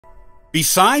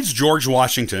Besides George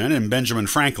Washington and Benjamin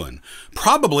Franklin,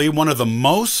 probably one of the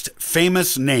most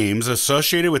famous names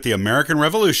associated with the American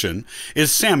Revolution is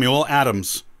Samuel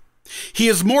Adams. He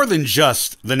is more than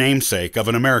just the namesake of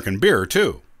an American beer,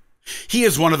 too. He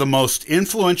is one of the most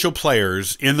influential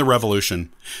players in the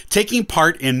Revolution, taking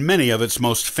part in many of its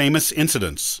most famous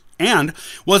incidents, and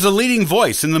was a leading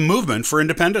voice in the movement for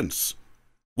independence.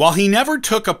 While he never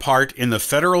took a part in the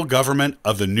federal government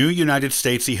of the new United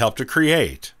States he helped to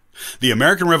create, the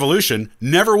American Revolution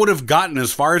never would have gotten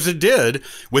as far as it did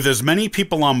with as many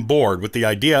people on board with the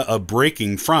idea of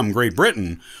breaking from Great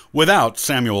Britain without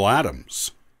Samuel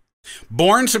Adams.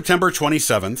 Born September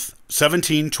 27,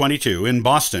 1722, in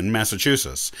Boston,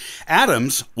 Massachusetts,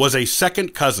 Adams was a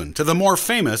second cousin to the more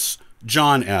famous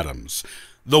John Adams,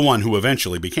 the one who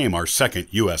eventually became our second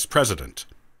U.S. president.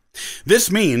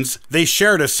 This means they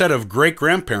shared a set of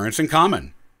great-grandparents in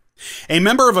common. A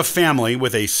member of a family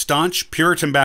with a staunch Puritan background,